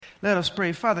Let us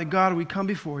pray. Father God, we come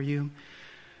before you.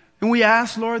 And we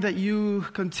ask, Lord, that you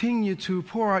continue to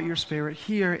pour out your Spirit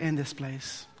here in this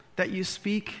place. That you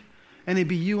speak, and it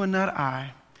be you and not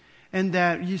I. And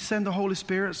that you send the Holy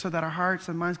Spirit so that our hearts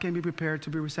and minds can be prepared to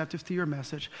be receptive to your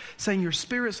message. Send your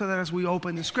Spirit so that as we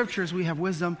open the Scriptures, we have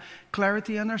wisdom,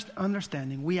 clarity, and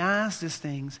understanding. We ask these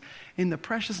things in the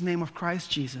precious name of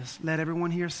Christ Jesus. Let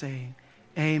everyone here say,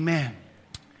 amen.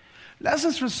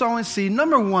 Lessons from sowing seed.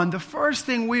 Number one, the first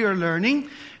thing we are learning,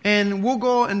 and we'll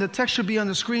go, and the text should be on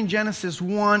the screen, Genesis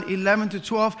 1, 11 to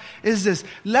 12, is this.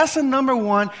 Lesson number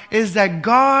one is that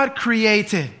God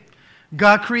created.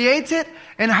 God created,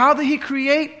 and how did He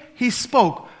create? He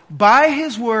spoke. By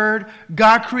His word,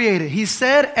 God created. He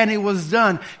said, and it was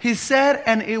done. He said,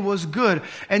 and it was good.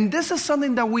 And this is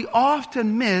something that we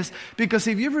often miss, because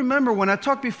if you remember when I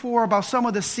talked before about some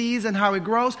of the seeds and how it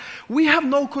grows, we have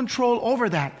no control over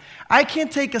that. I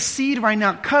can't take a seed right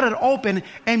now, cut it open,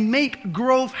 and make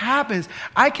growth happen.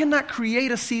 I cannot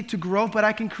create a seed to grow, but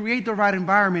I can create the right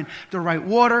environment, the right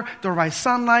water, the right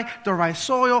sunlight, the right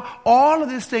soil, all of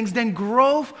these things. Then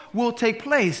growth will take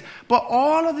place. But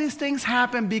all of these things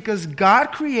happen because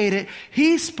God created,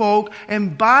 He spoke,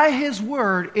 and by His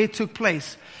word, it took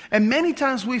place. And many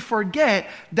times we forget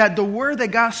that the word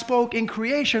that God spoke in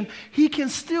creation, He can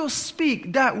still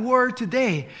speak that word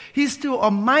today. He's still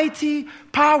a mighty,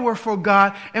 powerful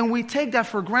God, and we take that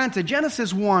for granted.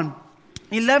 Genesis 1,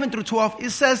 11 through 12, it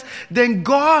says, Then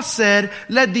God said,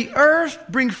 Let the earth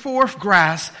bring forth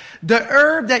grass, the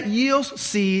herb that yields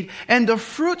seed, and the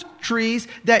fruit trees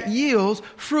that yields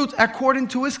fruit according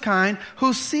to its kind,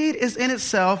 whose seed is in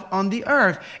itself on the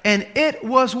earth. And it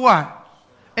was what?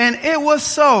 And it was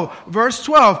so. Verse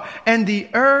 12. And the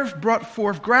earth brought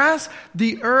forth grass,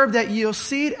 the herb that yields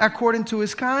seed according to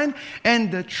its kind, and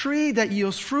the tree that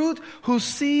yields fruit, whose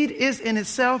seed is in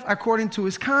itself according to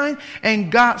its kind.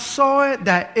 And God saw it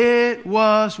that it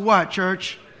was what,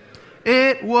 church?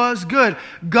 It was good.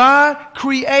 God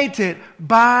created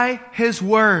by His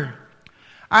word.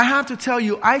 I have to tell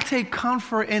you, I take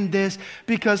comfort in this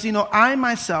because, I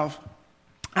myself,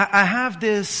 I have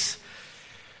this...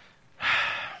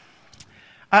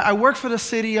 I worked for the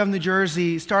city of New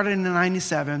Jersey, started in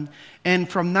 97, and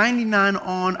from 99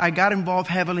 on, I got involved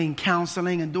heavily in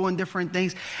counseling and doing different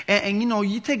things. And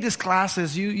you take these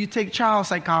classes, you take child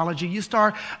psychology, you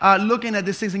start looking at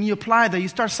these things and you apply that. You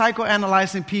start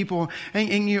psychoanalyzing people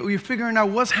and you're figuring out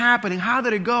what's happening, how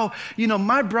did it go.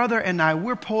 My brother and I,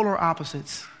 we're polar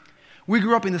opposites. We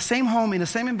grew up in the same home, in the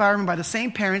same environment, by the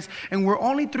same parents, and we're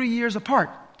only 3 years apart.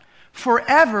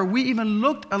 Forever, we even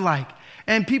looked alike.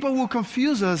 And people will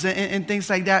confuse us and things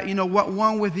like that, what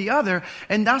one with the other.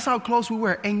 And that's how close we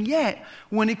were. And yet,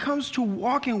 when it comes to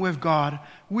walking with God,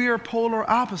 we are polar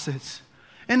opposites.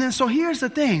 And then so here's the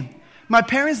thing. My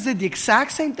parents did the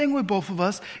exact same thing with both of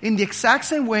us, in the exact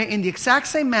same way, in the exact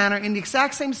same manner, in the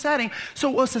exact same setting. So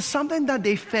was it something that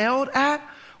they failed at?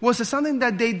 Was it something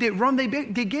that they did wrong? They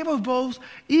gave us both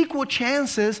equal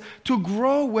chances to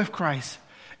grow with Christ.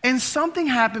 And something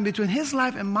happened between his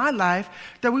life and my life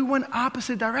that we went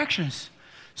opposite directions.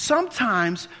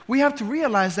 Sometimes we have to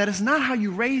realize that it's not how you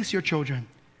raise your children.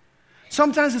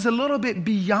 Sometimes it's a little bit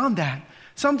beyond that.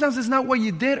 Sometimes it's not what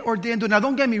you did or didn't do. Now,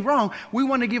 don't get me wrong. We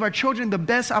want to give our children the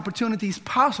best opportunities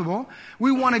possible.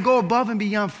 We want to go above and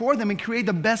beyond for them and create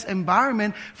the best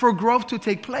environment for growth to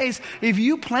take place. If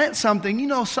you plant something,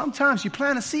 sometimes you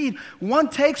plant a seed. One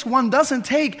takes, one doesn't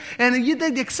take. And you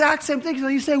did the exact same thing. So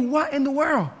you say, what in the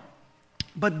world?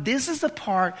 But this is the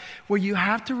part where you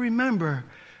have to remember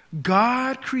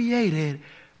God created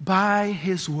by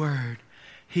His word.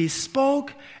 He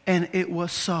spoke and it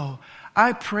was so.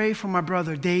 I pray for my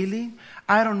brother daily.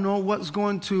 I don't know what's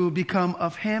going to become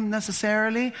of him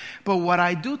necessarily, but what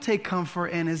I do take comfort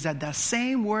in is that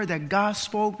same word that God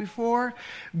spoke before,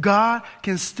 God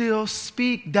can still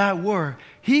speak that word.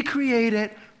 He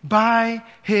created by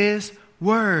His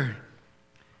word.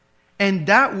 And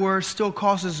that word still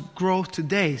causes growth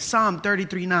today. Psalm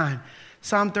 33:9.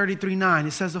 Psalm 33:9.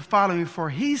 It says the following, For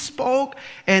He spoke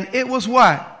and it was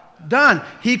what? Done.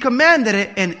 He commanded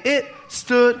it and it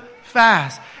stood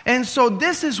fast. And so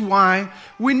this is why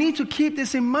we need to keep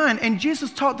this in mind. And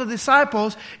Jesus taught the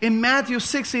disciples in Matthew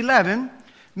 6:11.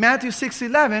 Matthew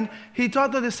 6:11, He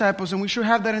taught the disciples, and we should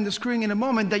have that in the screen in a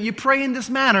moment, that you pray in this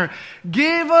manner.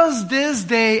 Give us this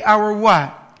day our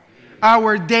what?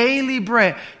 Our daily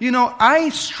bread. I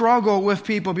struggle with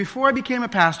people. Before I became a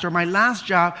pastor, my last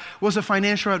job was a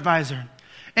financial advisor.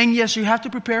 And yes, you have to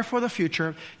prepare for the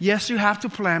future. Yes, you have to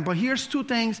plan. But here's two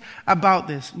things about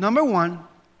this. Number one,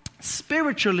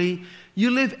 spiritually,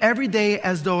 you live every day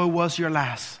as though it was your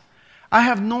last. I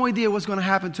have no idea what's going to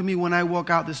happen to me when I walk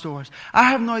out these doors. I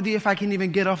have no idea if I can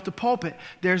even get off the pulpit.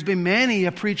 There's been many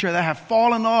a preacher that have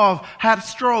fallen off, had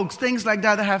strokes, things like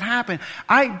that have happened.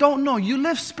 I don't know. You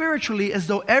live spiritually as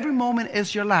though every moment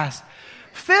is your last.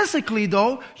 Physically,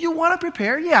 though, you want to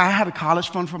prepare. Yeah, I have a college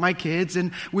fund for my kids,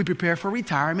 and we prepare for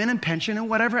retirement and pension and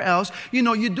whatever else. You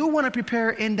know, you do want to prepare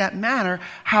in that manner.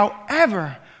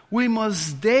 However, we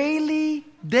must daily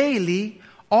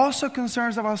also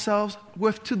concern ourselves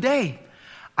with today.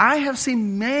 I have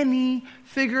seen many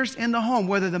figures in the home,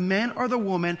 whether the man or the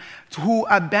woman, who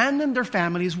abandon their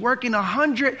families, working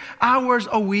 100 hours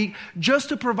a week just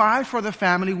to provide for the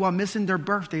family while missing their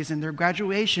birthdays and their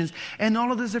graduations and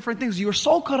all of these different things. You're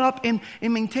so caught up in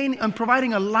maintaining and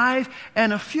providing a life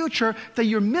and a future that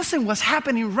you're missing what's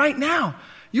happening right now.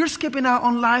 You're skipping out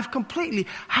on life completely.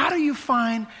 How do you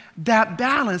find that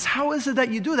balance? How is it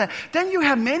that you do that? Then you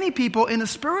have many people, in a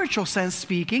spiritual sense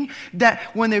speaking, that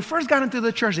when they first got into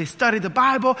the church, they studied the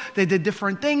Bible, they did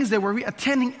different things, they were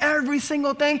attending every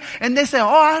single thing, and they say, oh,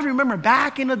 I remember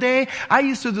back in the day, I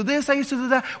used to do this, I used to do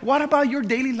that. What about your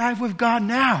daily life with God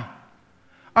now?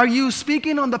 Are you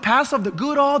speaking on the past of the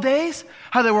good old days?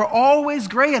 How they were always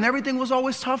great and everything was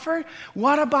always tougher?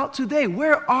 What about today?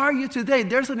 Where are you today?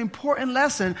 There's an important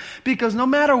lesson, because no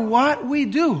matter what we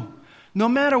do,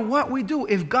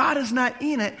 if God is not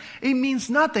in it, it means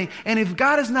nothing. And if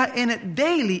God is not in it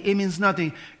daily, it means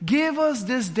nothing. Give us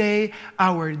this day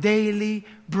our daily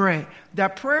bread.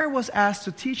 That prayer was asked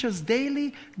to teach us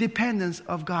daily dependence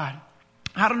of God.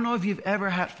 I don't know if you've ever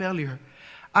had failure.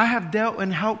 I have dealt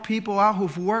and helped people out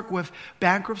who've worked with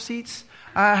bankruptcies.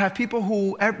 I have people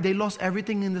who, they lost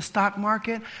everything in the stock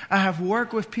market. I have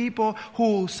worked with people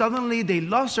who suddenly they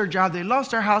lost their job, they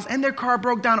lost their house, and their car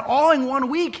broke down all in 1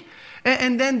 week.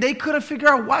 And then they couldn't figure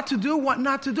out what to do, what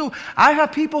not to do. I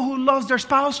have people who lost their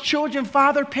spouse, children,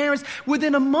 father, parents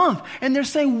within a month. And they're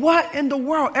saying, what in the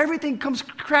world? Everything comes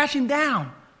crashing down.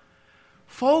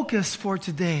 Focus for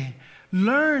today.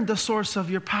 Learn the source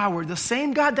of your power. The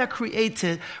same God that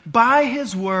created by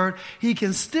His Word, He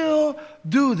can still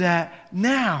do that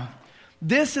now.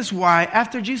 This is why,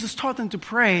 after Jesus taught them to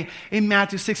pray in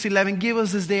Matthew 6:11, give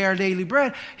us this day our daily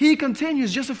bread, He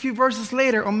continues just a few verses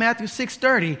later on Matthew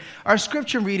 6:30, our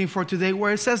scripture reading for today,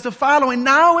 where it says the following: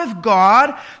 Now if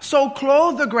God so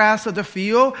clothe the grass of the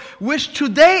field, which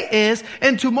today is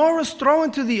and tomorrow is thrown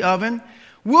into the oven,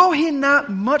 will He not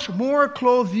much more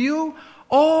clothe you,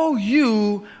 O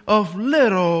you of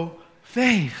little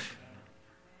faith?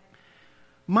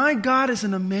 My God is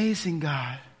an amazing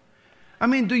God. I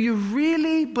mean, do you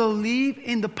really believe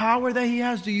in the power that He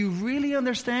has? Do you really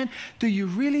understand? Do you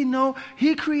really know?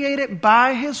 He created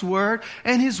by His Word,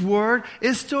 and His Word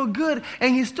is still good,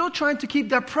 and He's still trying to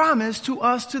keep that promise to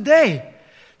us today.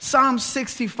 Psalm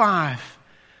 65.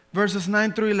 Verses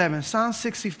 9 through 11. Psalm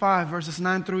 65, verses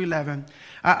 9 through 11.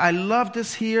 I love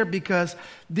this here because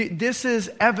this is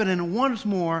evident once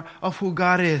more of who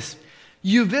God is.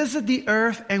 You visit the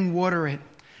earth and water it.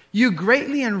 You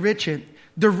greatly enrich it.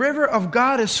 The river of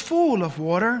God is full of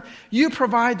water. You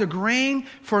provide the grain,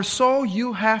 for so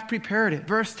you have prepared it.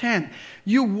 Verse 10.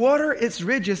 You water its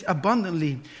ridges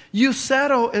abundantly. You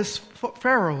settle its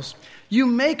furrows. You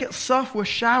make it soft with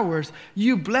showers.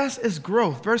 You bless its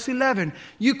growth. Verse 11.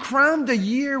 You crown the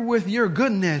year with your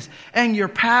goodness, and your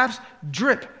paths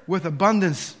drip with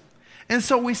abundance. And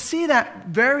so we see that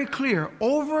very clear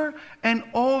over and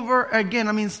over again.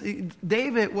 I mean,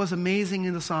 David was amazing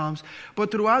in the Psalms,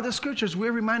 but throughout the scriptures,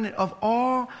 we're reminded of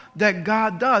all that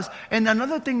God does. And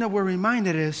another thing that we're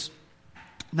reminded is,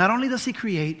 not only does He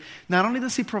create, not only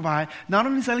does He provide, not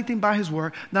only is everything by His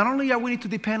Word, not only are we need to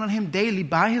depend on Him daily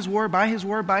by His Word, by His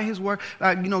Word, by His Word,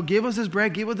 give us this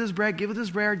bread, give us this bread, give us this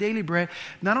bread, our daily bread.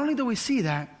 Not only do we see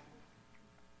that,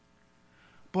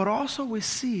 but also we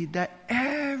see that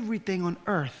everything on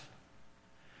earth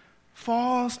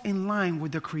falls in line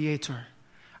with the Creator.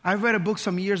 I read a book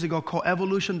some years ago called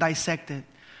Evolution Dissected,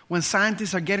 when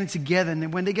scientists are getting together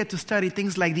and when they get to study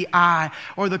things like the eye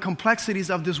or the complexities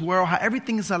of this world, how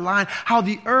everything is aligned, how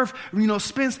the earth,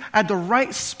 spins at the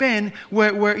right spin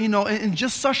where in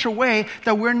just such a way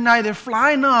that we're neither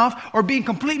flying off or being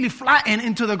completely flattened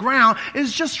into the ground.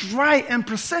 It's just right and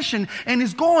precision, and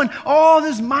it's going all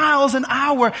these miles an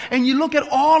hour. And you look at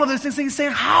all of this and you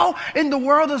say, how in the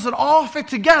world does it all fit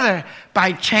together?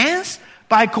 By chance?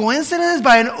 By coincidence,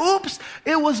 by an oops?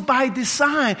 It was by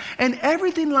design. And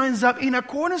everything lines up in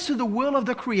accordance to the will of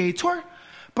the Creator.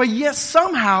 But yet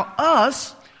somehow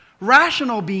us,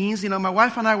 rational beings, my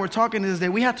wife and I were talking this day.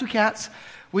 We had 2 cats.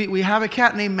 We have a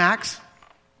cat named Max.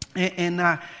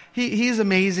 And he's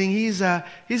amazing. He's a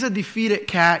defeated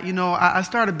cat. I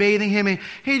started bathing him and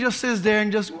he just sits there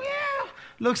and just meow,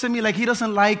 looks at me like he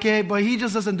doesn't like it, but he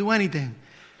just doesn't do anything.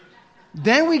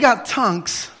 Then we got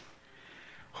Tunks,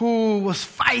 who was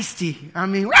feisty. I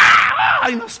mean,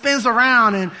 spins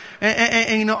around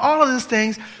and all of these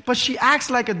things. But she acts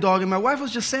like a dog. And my wife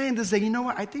was just saying this, that, you know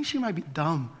what, I think she might be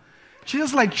dumb. She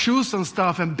just like chews on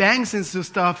stuff and bangs into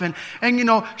stuff. And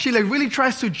she like really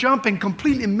tries to jump and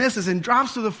completely misses and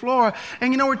drops to the floor.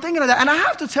 And, we're thinking of that. And I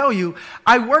have to tell you,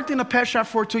 I worked in a pet shop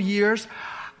for 2 years.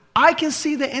 I can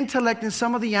see the intellect in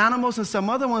some of the animals and some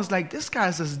other ones like, this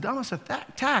guy's as dumb as a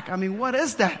tack. I mean, what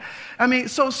is that? I mean,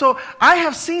 so I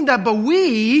have seen that, but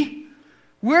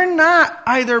we're not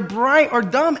either bright or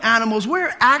dumb animals.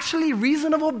 We're actually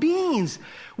reasonable beings.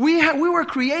 We were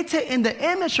created in the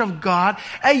image of God,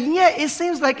 and yet it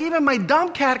seems like even my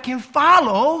dumb cat can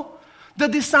follow the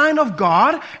design of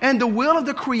God and the will of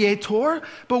the Creator,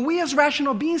 but we as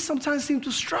rational beings sometimes seem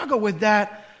to struggle with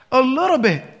that a little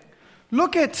bit.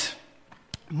 Look at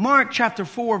Mark chapter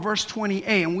 4, verse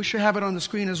 28, and we should have it on the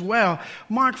screen as well.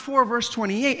 Mark 4, verse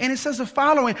 28, and it says the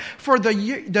following: for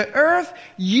the earth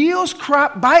yields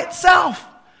crop by itself.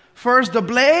 First the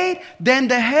blade, then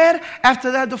the head,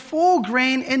 after that the full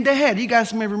grain in the head. You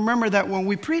guys may remember that when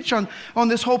we preach on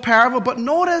this whole parable, but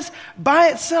notice by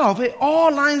itself, it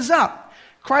all lines up.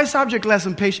 Christ's Object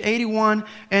Lesson, page 81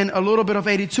 and a little bit of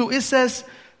 82. It says,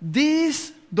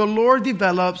 these the Lord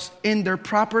develops in their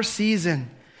proper season,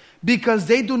 because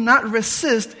they do not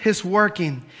resist his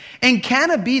working. And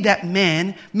can it be that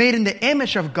man, made in the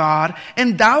image of God,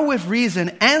 endowed with reason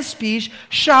and speech,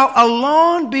 shall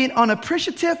alone be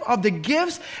unappreciative of the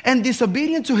gifts and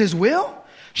disobedient to his will?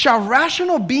 Shall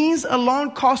rational beings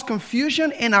alone cause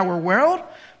confusion in our world?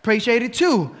 Page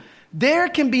 82. There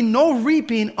can be no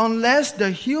reaping unless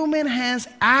the human hands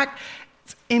act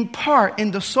in part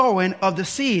in the sowing of the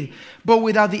seed. But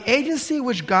without the agency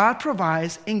which God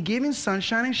provides in giving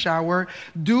sunshine and shower,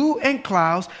 dew and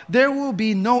clouds, there will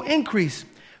be no increase.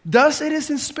 Thus it is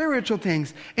in spiritual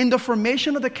things, in the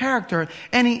formation of the character,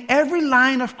 and in every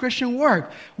line of Christian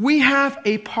work. We have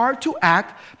a part to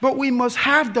act, but we must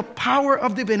have the power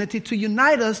of divinity to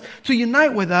unite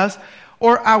with us,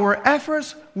 or our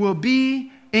efforts will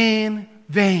be in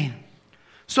vain.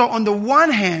 So on the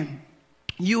one hand,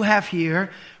 you have here,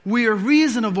 we are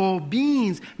reasonable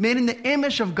beings made in the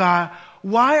image of God.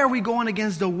 Why are we going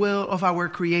against the will of our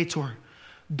Creator?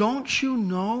 Don't you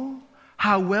know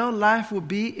how well life would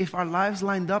be if our lives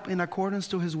lined up in accordance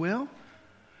to his will?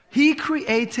 He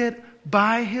created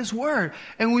by his word,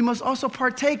 and we must also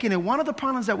partake in it. One of the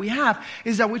problems that we have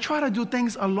is that we try to do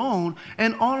things alone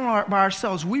and by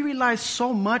ourselves. We rely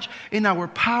so much in our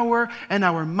power and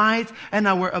our might and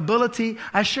our ability.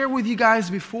 I shared with you guys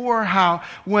before how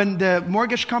when the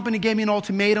mortgage company gave me an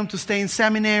ultimatum to stay in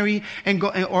seminary and go,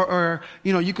 or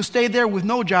you could stay there with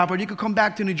no job, or you could come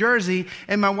back to New Jersey.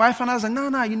 And my wife and I was like,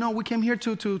 no, we came here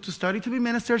to study to be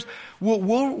ministers.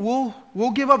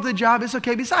 We'll give up the job. It's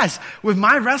okay. Besides, with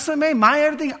my resume, my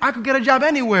everything, I could get a job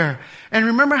anywhere. And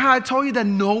remember how I told you that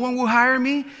no one will hire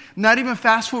me? Not even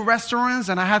fast food restaurants,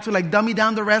 and I had to dummy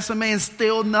down the resume and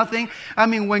still nothing. I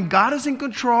mean, when God is in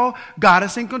control, God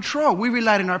is in control. We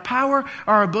relied on our power,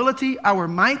 our ability, our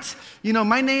might.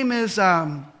 My name is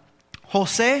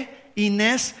Jose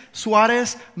Inés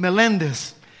Suarez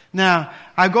Melendez. Now,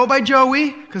 I go by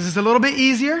Joey because it's a little bit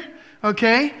easier.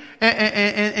 Okay?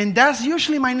 And that's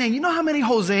usually my name. You know how many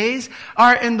Jose's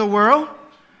are in the world?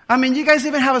 I mean, you guys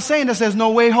even have a saying that says,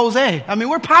 no way, Jose. I mean,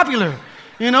 we're popular,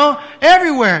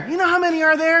 everywhere. You know how many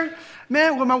are there?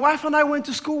 Man, when my wife and I went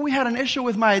to school, we had an issue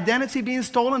with my identity being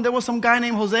stolen. There was some guy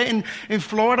named Jose in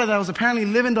Florida that was apparently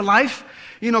living the life.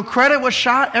 Credit was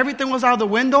shot. Everything was out the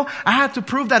window. I had to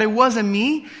prove that it wasn't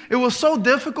me. It was so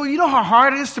difficult. You know how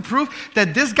hard it is to prove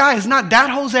that this guy is not that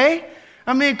Jose?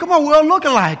 I mean, come on, we all look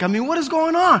alike. I mean, what is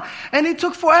going on? And it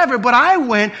took forever, but I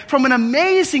went from an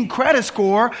amazing credit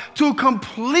score to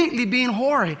completely being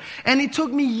hoary. And it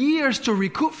took me years to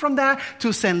recoup from that,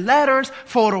 to send letters,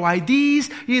 photo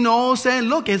IDs, saying,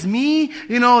 look, it's me,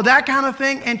 that kind of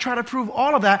thing, and try to prove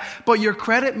all of that. But your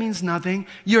credit means nothing.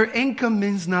 Your income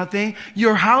means nothing.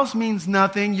 Your house means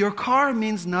nothing. Your car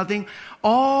means nothing.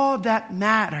 All that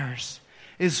matters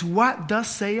is what thus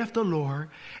saith the Lord,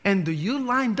 and do you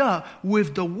lined up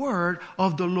with the word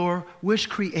of the Lord which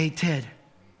created?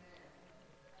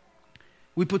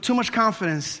 We put too much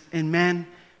confidence in man,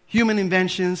 human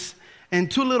inventions, and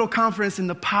too little confidence in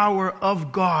the power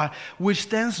of God, which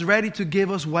stands ready to give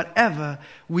us whatever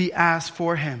we ask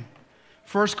for him.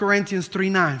 1 Corinthians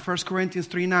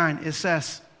 3:9, it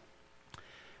says,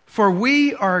 for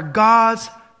we are God's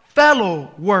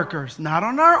fellow workers, not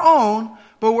on our own,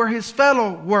 but we're his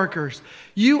fellow workers.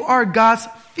 You are God's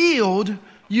field.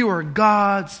 You are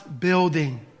God's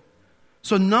building.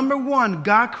 So number one,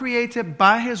 God created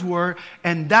by His Word,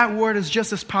 and that Word is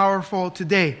just as powerful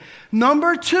today.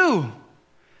 Number two,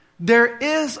 there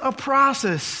is a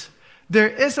process. There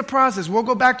is a process. We'll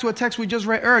go back to a text we just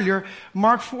read earlier,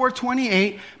 Mark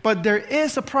 4:28, but there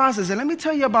is a process. And let me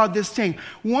tell you about this thing.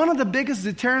 One of the biggest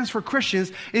deterrents for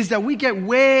Christians is that we get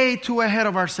way too ahead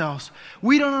of ourselves.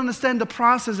 We don't understand the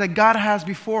process that God has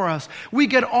before us. We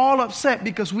get all upset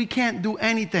because we can't do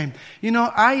anything. You know,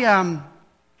 I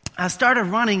started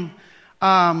running.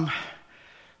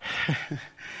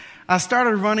 I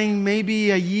started running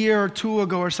maybe a year or two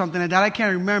ago or something like that. I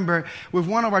can't remember, with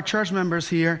one of our church members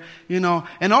here, you know.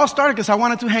 And it all started because I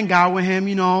wanted to hang out with him,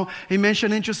 you know. He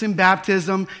mentioned interest in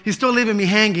baptism. He's still leaving me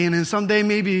hanging, and someday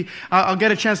maybe I'll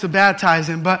get a chance to baptize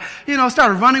him. But, you know, I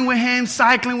started running with him,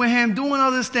 cycling with him, doing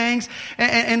all these things.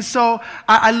 And so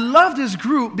I love this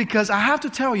group because I have to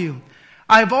tell you,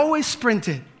 I've always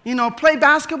sprinted. You know, play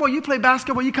basketball, you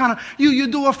kind of, you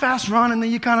do a fast run and then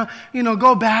you kind of, you know,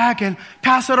 go back and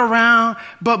pass it around.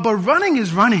 But running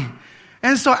is running.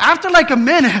 And so after like a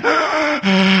minute,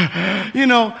 you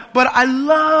know, but I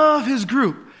love his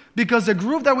group because the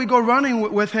group that we go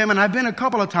running with him, and I've been a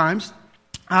couple of times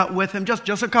with him,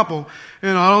 just a couple. You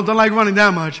know, I don't like running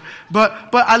that much. But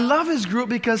I love his group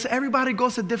because everybody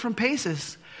goes at different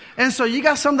paces. And so you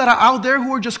got some that are out there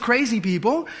who are just crazy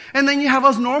people. And then you have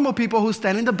us normal people who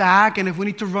stand in the back. And if we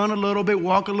need to run a little bit,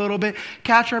 walk a little bit,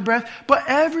 catch our breath. But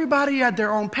everybody at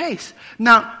their own pace.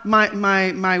 Now,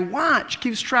 my watch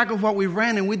keeps track of what we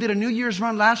ran. And we did a New Year's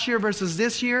run last year versus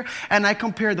this year. And I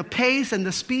compared the pace and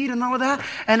the speed and all of that.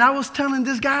 And I was telling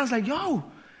this guy, I was like, yo,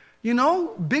 you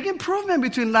know, big improvement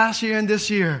between last year and this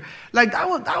year. Like, that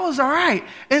was all right.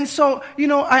 And so, you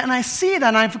know, I see that,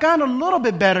 and I've gotten a little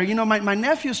bit better. You know, my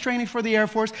nephew's training for the Air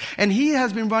Force, and he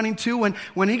has been running too. And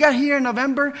when he got here in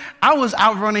November, I was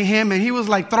outrunning him, and he was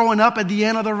like throwing up at the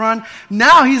end of the run.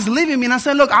 Now he's leaving me, and I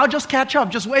said, look, I'll just catch up.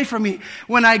 Just wait for me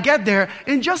when I get there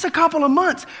in just a couple of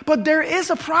months. But there is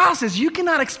a process. You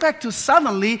cannot expect to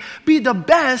suddenly be the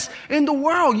best in the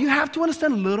world. You have to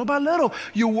understand little by little.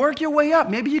 You work your way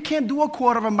up. Maybe you can't do a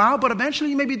quarter of a mile, but eventually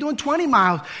you may be doing 20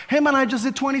 miles. Him and I just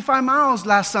did 25 miles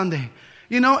last Sunday.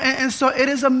 You know, and so it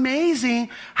is amazing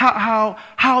how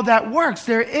that works.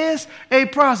 There is a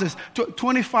process.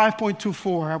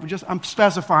 25.24. I'm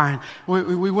specifying.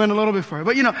 We went a little bit further,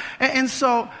 but you know, and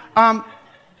so,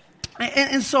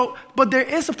 but there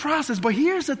is a process. But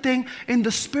here's the thing: in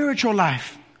the spiritual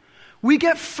life, we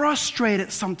get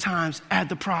frustrated sometimes at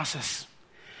the process.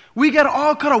 We get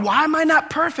all caught up. Why am I not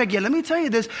perfect yet? Let me tell you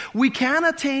this. We can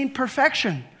attain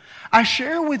perfection. I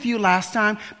shared with you last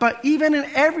time, but even in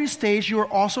every stage, you are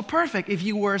also perfect. If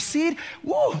you were a seed,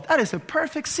 whoa, that is a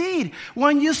perfect seed.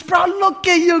 When you sprout, look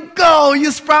at you go.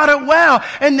 You sprouted well,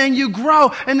 and then you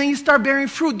grow, and then you start bearing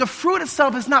fruit. The fruit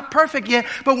itself is not perfect yet,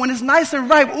 but when it's nice and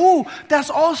ripe, ooh, that's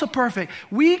also perfect.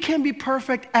 We can be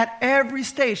perfect at every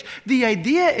stage. The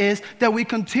idea is that we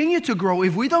continue to grow.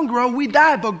 If we don't grow, we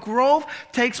die, but growth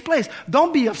takes place.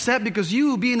 Don't be upset because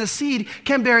you, being a seed,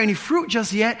 can't bear any fruit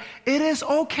just yet. It is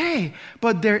okay.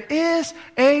 But there is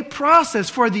a process.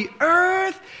 For the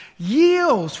earth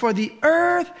yields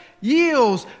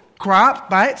crop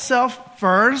by itself,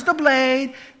 first the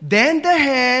blade, then the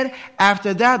head,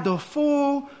 after that the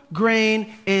full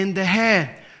grain in the head.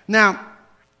 Now,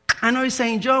 I know you're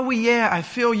saying, Joey, yeah, I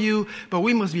feel you, but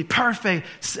we must be perfect,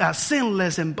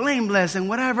 sinless and blameless and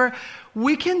whatever.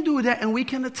 We can do that and we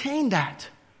can attain that.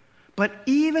 But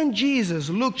even Jesus,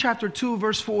 Luke chapter 2,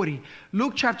 verse 40.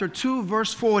 Luke chapter 2,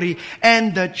 verse 40.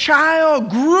 And the child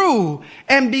grew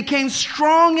and became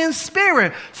strong in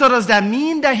spirit. So does that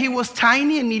mean that he was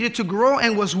tiny and needed to grow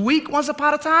and was weak once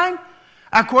upon a time?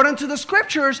 According to the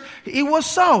scriptures, it was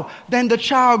so. Then the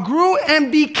child grew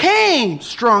and became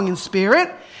strong in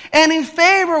spirit and in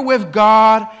favor with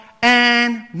God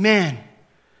and men.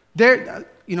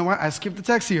 You know what? I skipped the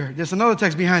text here. There's another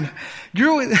text behind it.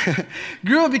 Grew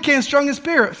and became strong in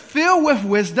spirit, filled with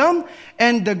wisdom,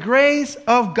 and the grace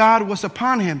of God was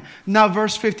upon him. Now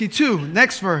verse 52,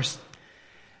 next verse.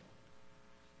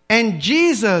 And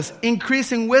Jesus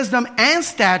increased in wisdom and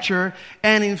stature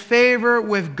and in favor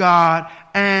with God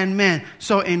and men.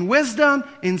 So in wisdom,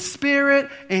 in spirit,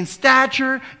 in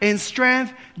stature, in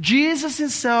strength, Jesus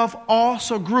himself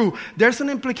also grew. There's an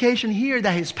implication here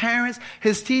that his parents,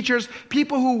 his teachers,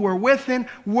 people who were with him,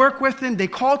 work with him, they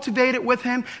cultivated with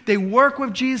him, they worked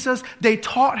with Jesus, they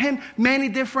taught him many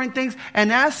different things.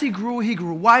 And as he grew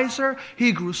wiser,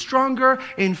 he grew stronger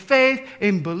in faith,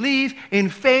 in belief, in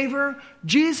favor.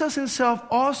 Jesus himself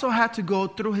also had to go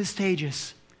through his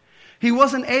stages. He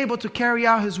wasn't able to carry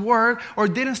out his work or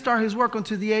didn't start his work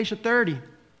until the age of 30.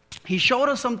 He showed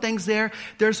us some things there.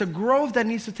 There's a growth that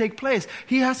needs to take place.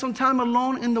 He has some time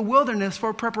alone in the wilderness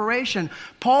for preparation.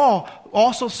 Paul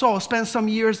also spent some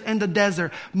years in the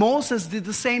desert. Moses did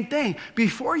the same thing.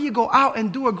 Before you go out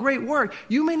and do a great work,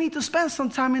 you may need to spend some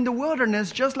time in the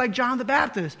wilderness, just like John the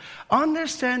Baptist.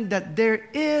 Understand that there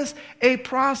is a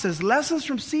process. Lessons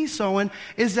from seed sowing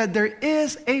is that there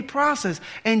is a process.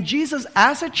 And Jesus,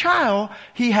 as a child,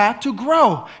 he had to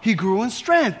grow. He grew in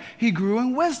strength. He grew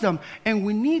in wisdom. And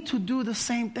we need to do the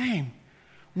same thing.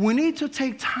 We need to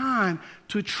take time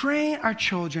to train our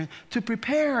children, to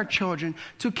prepare our children,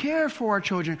 to care for our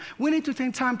children. We need to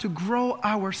take time to grow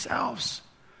ourselves.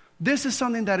 This is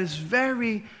something that is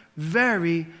very,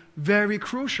 very, very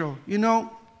crucial. You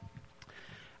know,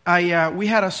 we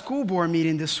had a school board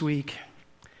meeting this week,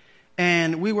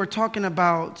 and we were talking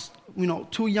about,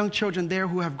 two young children there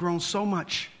who have grown so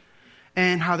much,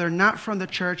 and how they're not from the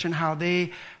church and how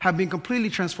they have been completely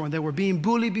transformed. They were being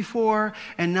bullied before,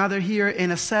 and now they're here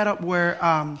in a setup where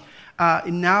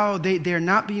now they're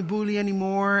not being bullied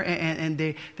anymore, and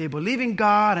they believe in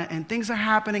God, and things are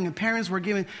happening, and parents were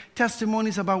giving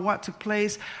testimonies about what took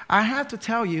place. I have to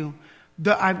tell you,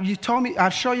 you told me,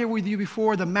 I've shown you with you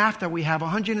before the math that we have,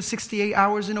 168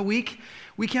 hours in a week.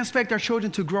 We can't expect our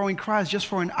children to grow in Christ just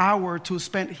for an hour or two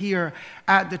spent here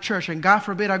at the church. And God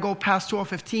forbid I go past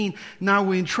 12:15, now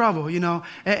we're in trouble,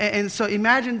 And so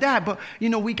imagine that. But,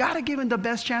 we got to give them the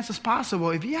best chances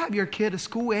possible. If you have your kid at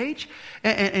school age,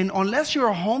 and unless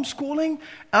you're homeschooling,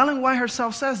 Ellen White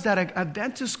herself says that a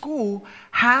Adventist school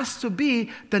has to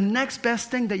be the next best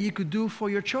thing that you could do for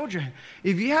your children.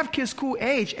 If you have kids school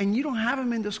age and you don't have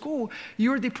them in the school,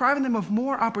 you're depriving them of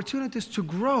more opportunities to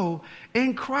grow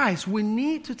in Christ. We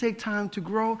need to take time to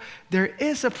grow. There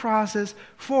is a process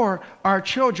for our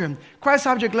children. Christ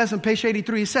Object Lesson, page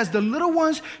 83, says, the little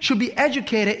ones should be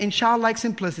educated in childlike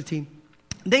simplicity.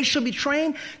 They should be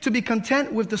trained to be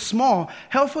content with the small,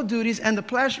 helpful duties and the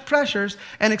pleasures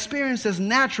and experiences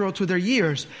natural to their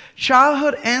years.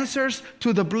 Childhood answers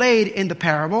to the blade in the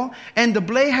parable, and the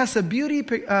blade has a beauty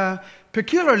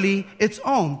peculiarly its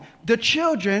own. The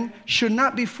children should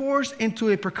not be forced into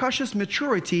a precocious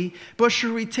maturity, but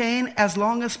should retain as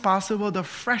long as possible the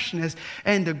freshness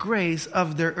and the grace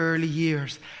of their early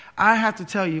years. I have to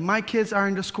tell you, my kids are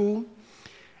in the school,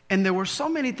 and there were so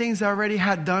many things I already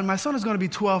had done. My son is going to be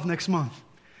 12 next month.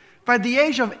 By the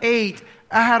age of 8,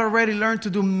 I had already learned to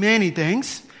do many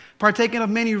things, partaking of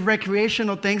many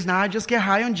recreational things. Now I just get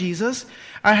high on Jesus.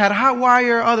 I had hot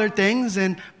wire other things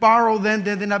and borrow them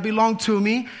that belong to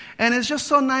me. And it's just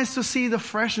so nice to see the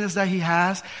freshness that he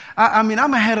has. I'm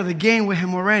ahead of the game with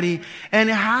him already.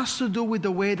 And it has to do with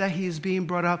the way that he is being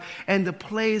brought up and the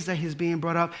plays that he's being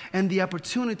brought up and the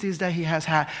opportunities that he has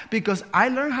had. Because I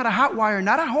learned how to hot wire,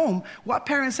 not at home. What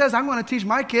parent says, I'm going to teach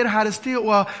my kid how to steal?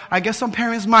 Well, I guess some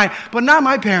parents might, but not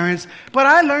my parents. But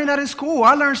I learned that in school.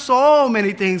 I learned so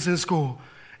many things in school.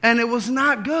 And it was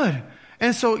not good.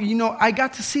 And so, I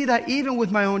got to see that even with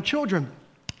my own children.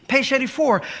 Page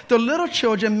 84, the little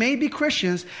children may be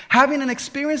Christians, having an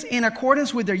experience in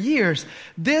accordance with their years.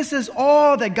 This is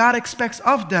all that God expects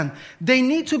of them. They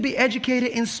need to be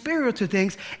educated in spiritual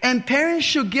things, and parents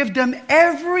should give them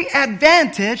every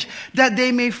advantage that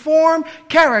they may form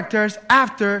characters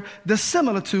after the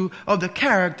similitude of the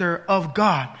character of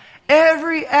God.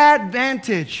 Every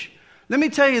advantage. Let me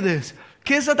tell you this.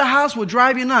 Kids at the house will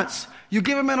drive you nuts. You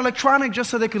give them an electronic just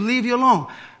so they can leave you alone.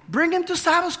 Bring them to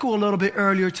Sabbath school a little bit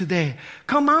earlier today.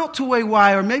 Come out to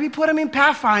AY, or maybe put them in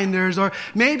Pathfinders, or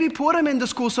maybe put them in the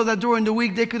school so that during the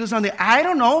week they could do something. I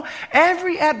don't know.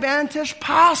 Every advantage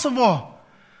possible.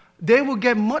 They will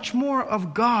get much more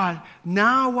of God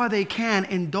now while they can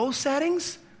in those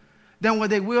settings than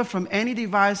what they will from any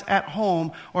device at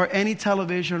home or any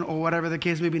television or whatever the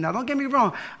case may be. Now, don't get me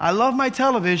wrong. I love my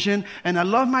television and I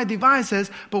love my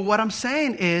devices, but what I'm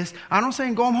saying is, I'm not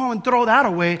saying go home and throw that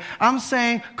away. I'm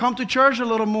saying come to church a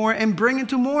little more and bring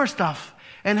into more stuff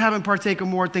and have them partake of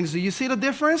more things. Do you see the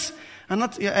difference?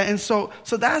 And so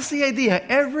that's the idea.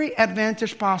 Every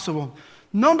advantage possible.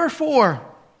 Number 4,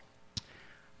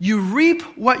 you reap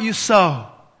what you sow.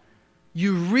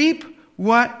 You reap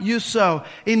what you sow.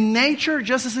 In nature,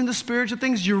 just as in the spiritual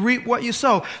things, you reap what you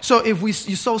sow. So if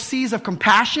you sow seeds of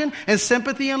compassion and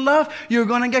sympathy and love, you're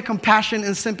going to get compassion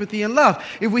and sympathy and love.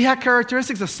 If we have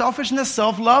characteristics of selfishness,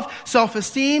 self-love,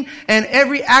 self-esteem, and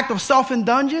every act of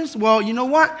self-indulgence, well, you know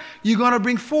what? You're going to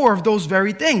bring 4 of those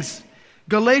very things.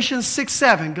 Galatians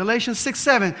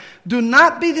 6:7. Do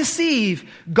not be deceived.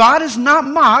 God is not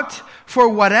mocked, for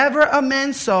whatever a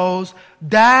man sows,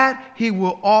 that he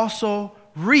will also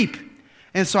reap.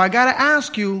 And so I got to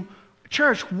ask you,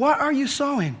 church, what are you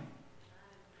sowing?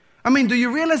 I mean, do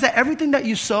you realize that everything that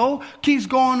you sow keeps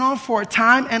going on for a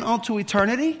time and unto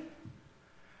eternity?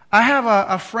 I have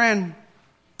a friend,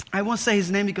 I won't say his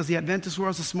name because the Adventist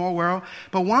world is a small world,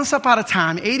 but once upon a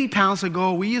time, 80 pounds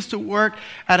ago, we used to work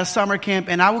at a summer camp,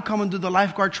 and I would come and do the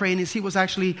lifeguard trainings. He was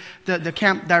actually the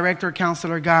camp director,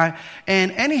 counselor guy.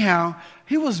 And anyhow,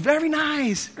 he was very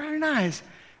nice, very nice.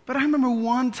 But I remember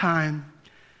one time,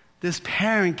 this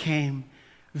parent came,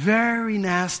 very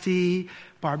nasty,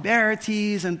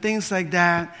 barbarities and things like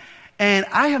that. And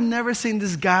I have never seen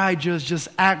this guy just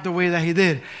act the way that he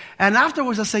did. And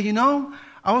afterwards I said,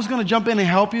 I was going to jump in and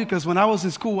help you because when I was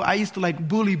in school, I used to like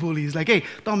bully bullies. Like, hey,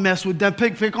 don't mess with them.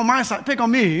 Pick on my side. Pick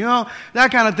on me,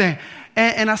 that kind of thing.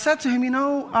 And I said to him,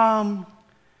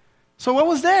 so what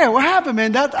was there? What happened,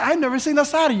 man? I've never seen that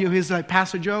side of you. He's like,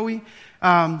 Pastor Joey,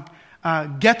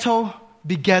 ghetto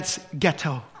begets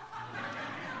ghetto.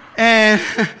 And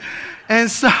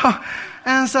so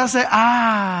I said,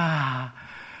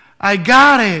 I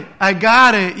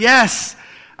got it. Yes,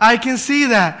 I can see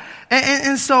that.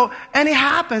 And it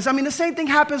happens. I mean, the same thing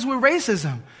happens with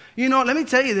racism. Let me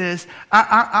tell you this.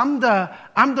 I'm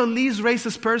the least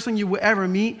racist person you will ever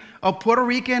meet. A Puerto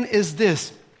Rican is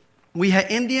this. We had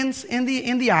Indians in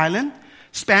the island.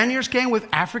 Spaniards came with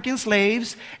African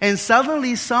slaves, and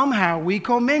suddenly, somehow, we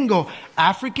commingle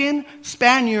African,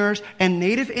 Spaniards, and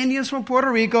native Indians from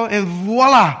Puerto Rico, and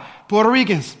voila, Puerto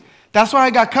Ricans. That's why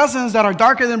I got cousins that are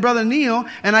darker than Brother Neil,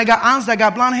 and I got aunts that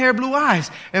got blonde hair, blue eyes,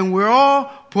 and we're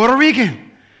all Puerto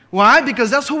Rican. Why?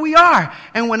 Because that's who we are.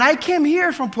 And when I came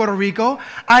here from Puerto Rico,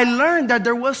 I learned that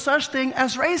there was such thing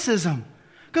as racism.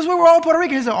 Because we were all Puerto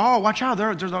Rican. He said, oh, watch out,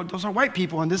 those are white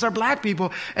people, and these are black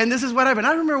people, and this is whatever. And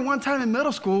I remember one time in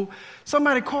middle school,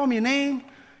 somebody called me a name,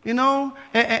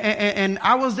 and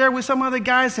I was there with some other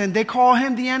guys, and they called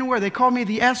him the N-word, they called me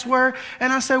the S-word,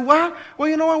 and I said, what? Well,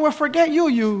 you know what, well, forget you,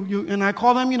 and I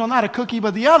call them, not a cookie,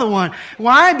 but the other one.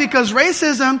 Why? Because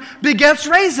racism begets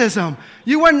racism.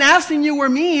 You were nasty, and you were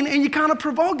mean, and you kind of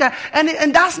provoked that,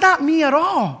 and that's not me at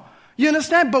all. You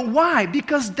understand? But why?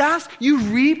 Because you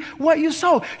reap what you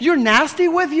sow. You're nasty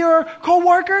with your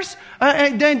coworkers,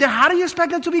 and then how do you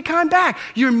expect them to be kind back?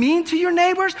 You're mean to your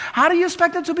neighbors. How do you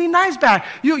expect them to be nice back?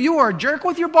 You are a jerk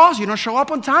with your boss. You don't show up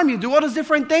on time. You do all those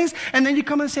different things, and then you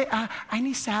come and say, I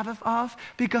need Sabbath off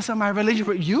because of my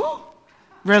religion. You?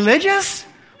 Religious?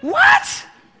 What?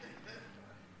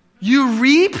 You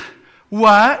reap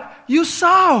what you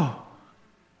sow.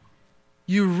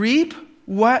 You reap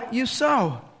what you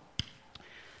sow.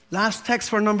 Last text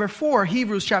for number 4,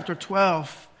 Hebrews chapter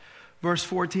 12, verse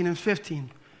 14 and 15.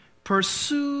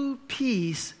 Pursue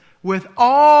peace with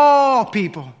all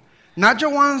people. Not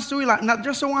just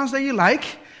the ones that you like,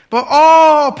 but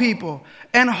all people.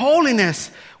 And holiness,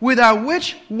 without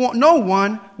which no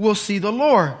one will see the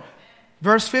Lord.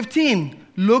 Verse 15.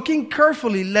 Looking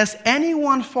carefully, lest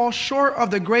anyone fall short of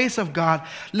the grace of God,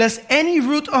 lest any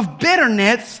root of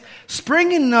bitterness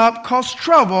springing up cause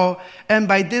trouble, and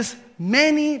by this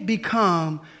many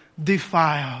become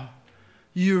defiled.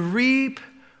 You reap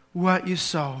what you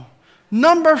sow.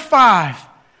 Number 5,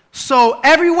 sow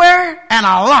everywhere and a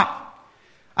lot.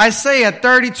 Isaiah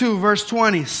 32 verse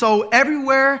 20, sow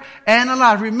everywhere and a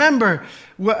lot. Remember,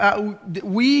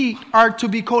 we are to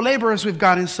be co-laborers with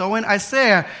God in sowing.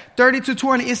 Isaiah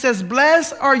 32:20, it says,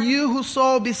 blessed are you who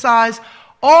sow besides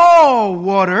all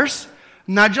waters.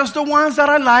 Not just the ones that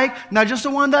I like, not just the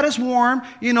one that is warm,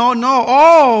 no,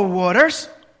 all waters,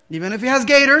 even if it has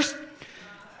gators,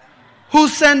 who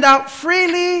send out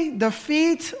freely the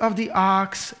feet of the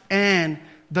ox and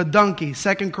the donkey.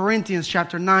 2 Corinthians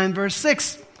chapter 9, verse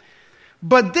 6.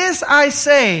 But this I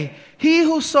say, he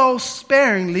who sows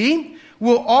sparingly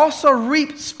will also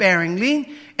reap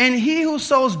sparingly, and he who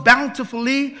sows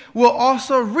bountifully will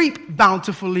also reap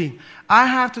bountifully. I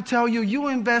have to tell you, you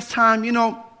invest time,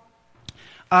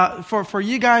 for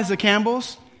you guys, the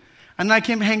Campbells, and I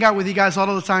can't hang out with you guys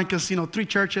all the time because, 3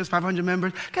 churches, 500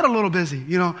 members, get a little busy,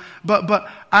 But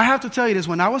I have to tell you this,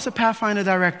 when I was a Pathfinder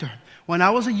director, when I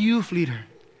was a youth leader,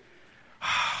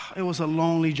 it was a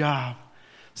lonely job.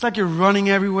 It's like you're running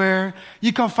everywhere.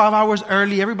 You come 5 hours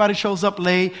early. Everybody shows up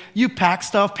late. You pack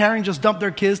stuff. Parents just dump their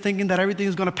kids thinking that everything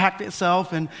is going to pack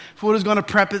itself and food is going to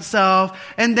prep itself.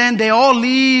 And then they all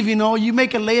leave, You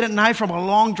make it late at night from a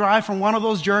long drive from one of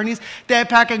those journeys. They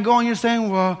pack and go and you're saying,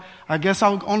 well, I guess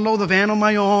I'll unload the van on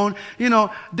my own.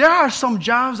 There are some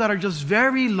jobs that are just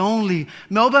very lonely.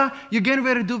 Melba, you're getting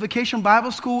ready to do Vacation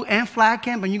Bible School and Flag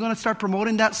Camp, and you're going to start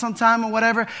promoting that sometime or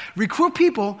whatever. Recruit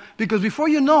people, because before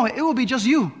you know it, it will be just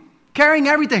you carrying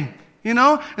everything,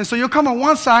 And so you'll come on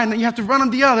one side, and then you have to run on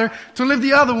the other to lift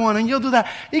the other one, and you'll do that.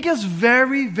 It gets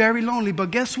very, very lonely.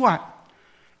 But guess what?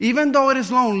 even though it is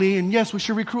lonely, and yes, we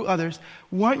should recruit others,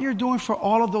 what you're doing for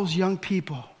all of those young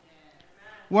people,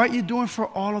 what you're doing for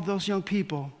all of those young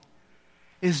people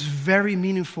is very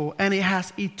meaningful, and it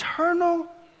has eternal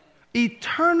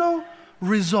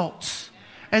results.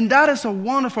 And that is a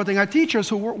wonderful thing. Our teachers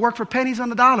who work for pennies on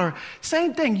the dollar,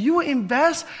 same thing. You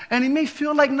invest, and it may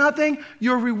feel like nothing.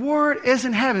 Your reward is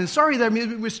in heaven. Sorry that we're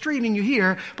mistreating you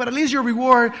here, but at least your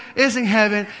reward is in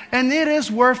heaven, and it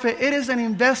is worth it. It is an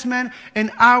investment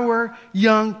in our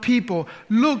young people.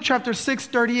 Luke chapter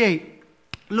 6:38.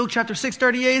 Luke chapter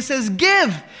 6:38 says,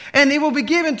 "Give, and it will be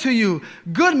given to you.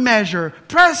 Good measure,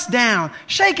 pressed down,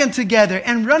 shaken together,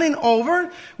 and running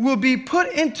over will be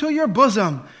put into your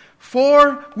bosom.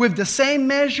 For with the same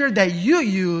measure that you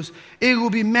use, it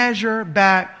will be measured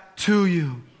back to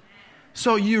you."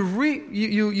 So you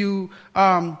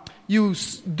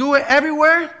do it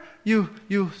everywhere. You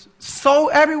sow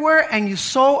everywhere, and you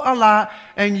sow a lot,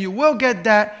 and you will get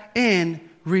that in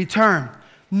return.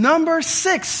 Number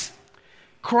 6,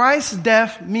 Christ's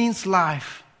death means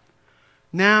life.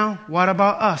 Now, what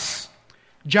about us?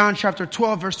 John chapter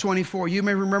 12, verse 24. You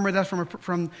may remember that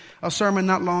from a sermon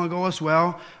not long ago as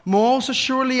well. "Most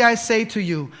assuredly I say to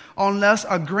you, unless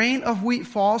a grain of wheat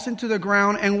falls into the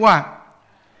ground and what?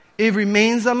 It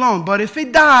remains alone. But if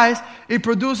it dies, it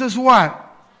produces what?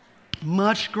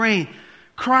 Much grain."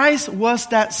 Christ was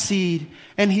that seed,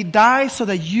 and He died so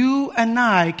that you and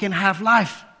I can have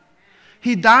life.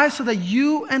 He died so that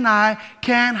you and I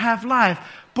can have life.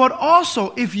 But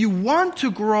also, if you want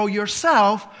to grow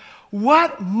yourself,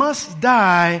 what must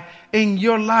die in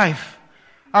your life?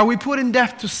 Are we putting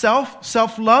death to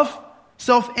self-love,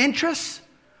 self-interest?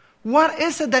 What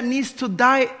is it that needs to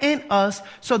die in us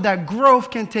so that growth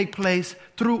can take place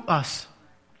through us?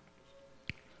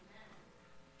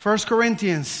 1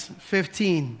 Corinthians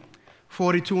 15,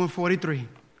 42 and 43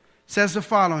 says the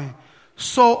following.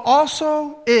 "So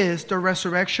also is the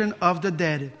resurrection of the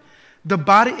dead. The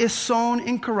body is sown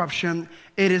in corruption,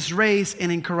 it is raised in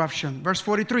incorruption." Verse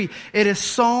 43, "It is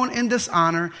sown in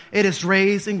dishonor, it is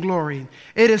raised in glory.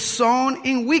 It is sown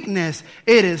in weakness,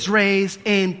 it is raised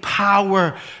in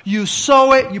power." You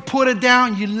sow it, you put it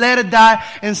down, you let it die,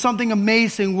 and something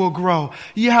amazing will grow.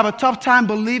 You have a tough time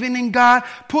believing in God,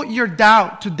 put your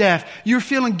doubt to death. You're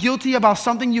feeling guilty about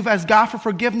something you've asked God for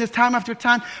forgiveness time after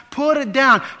time, put it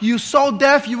down. You sow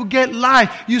death, you will get life.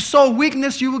 You sow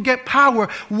weakness, you will get power.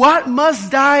 What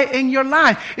must die in your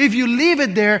life? If you leave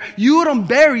it there, you don't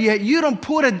bury it, you don't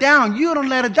put it down, you don't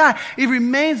let it die. It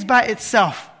remains by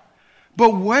itself.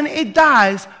 But when it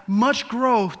dies, much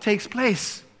growth takes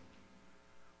place.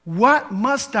 What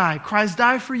must die? Christ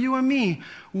died for you and me.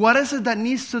 What is it that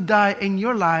needs to die in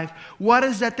your life? What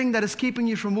is that thing that is keeping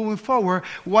you from moving forward?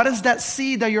 What is that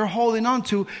seed that you're holding on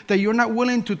to that you're not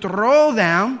willing to throw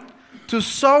down, to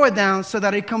sow it down so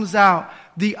that it comes out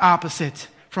the opposite?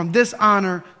 From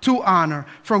dishonor to honor,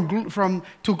 from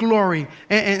to glory,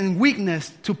 and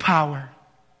weakness to power.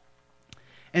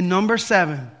 And number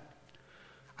 7,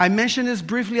 I mentioned this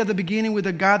briefly at the beginning with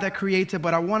the God that created,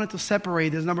 but I wanted to separate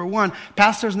this. Number 1,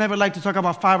 pastors never like to talk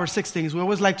about 5 or 6 things. We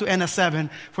always like to end at 7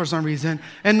 for some reason.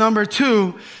 And number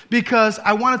 2, because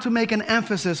I wanted to make an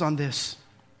emphasis on this.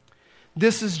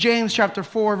 This is James chapter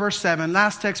 4, verse 7.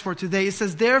 Last text for today. It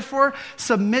says, "Therefore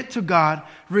submit to God,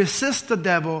 resist the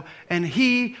devil, and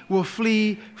he will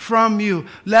flee from you."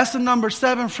 Lesson number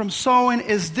 7 from sowing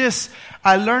is this.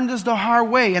 I learned this the hard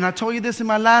way, and I told you this in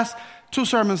my last 2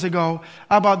 sermons ago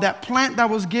about that plant that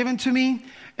was given to me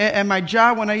at my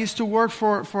job when I used to work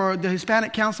for the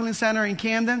Hispanic Counseling Center in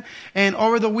Camden. And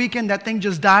over the weekend, that thing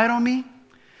just died on me.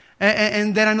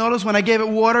 And then I noticed when I gave it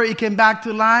water, it came back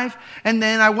to life. And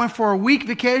then I went for a week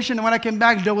vacation, and when I came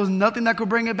back, there was nothing that could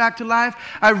bring it back to life.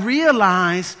 I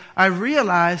realized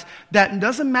that it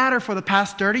doesn't matter for the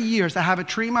past 30 years. I have a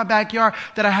tree in my backyard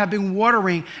that I have been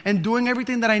watering and doing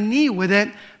everything that I need with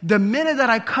it. The minute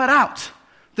that I cut out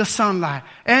the sunlight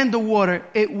and the water,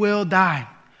 it will die.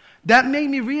 That made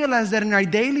me realize that in our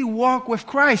daily walk with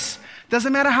Christ,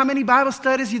 doesn't matter how many Bible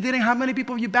studies you did and how many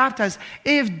people you baptized,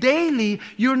 if daily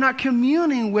you're not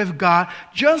communing with God,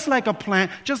 just like a plant,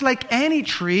 just like any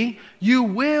tree, you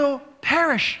will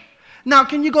perish. Now,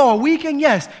 can you go a weekend?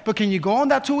 Yes. But can you go on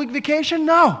that 2-week vacation?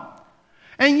 No.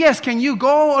 And yes, can you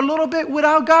go a little bit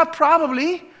without God?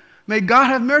 Probably. May God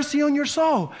have mercy on your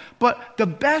soul. But the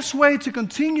best way to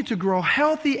continue to grow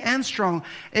healthy and strong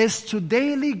is to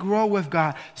daily grow with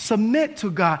God. Submit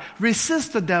to God.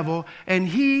 Resist the devil, and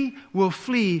he will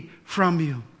flee from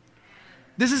you.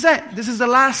 This is it. This is the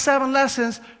last 7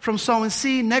 lessons from sowing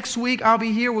seed. Next week, I'll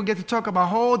be here. We'll get to talk about a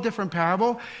whole different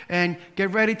parable. And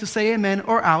get ready to say amen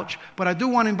or ouch. But I do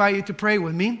want to invite you to pray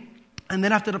with me. And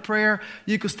then after the prayer,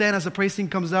 you could stand as the praise team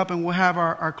comes up and we'll have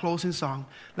our closing song.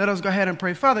 Let us go ahead and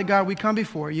pray. Father God, we come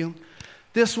before you.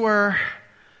 These were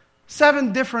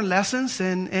 7 different lessons,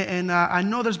 and I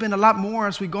know there's been a lot more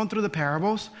as we've gone through the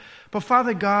parables. But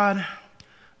Father God,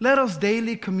 let us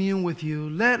daily commune with you.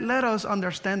 Let us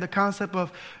understand the concept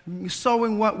of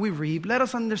sowing what we reap. Let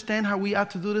us understand how we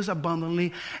ought to do this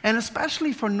abundantly. And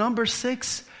especially for number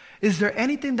 6, is there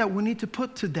anything that we need to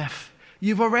put to death?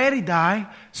 You've already died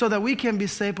so that we can be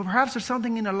saved. But perhaps there's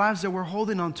something in our lives that we're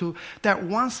holding on to that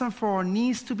once and for all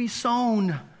needs to be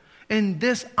sown in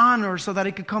dishonor so that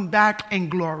it could come back in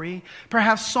glory.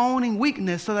 Perhaps sown in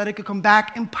weakness so that it could come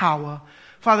back in power.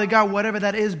 Father God, whatever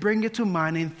that is, bring it to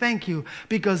mind. And thank you,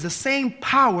 because the same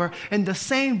power and the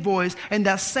same voice and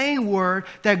that same word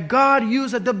that God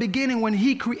used at the beginning when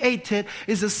he created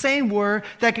is the same word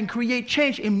that can create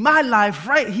change in my life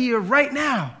right here, right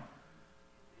now.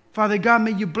 Father God,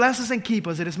 may you bless us and keep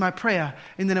us. It is my prayer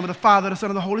in the name of the Father, the Son,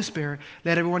 and the Holy Spirit.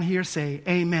 Let everyone here say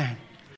amen.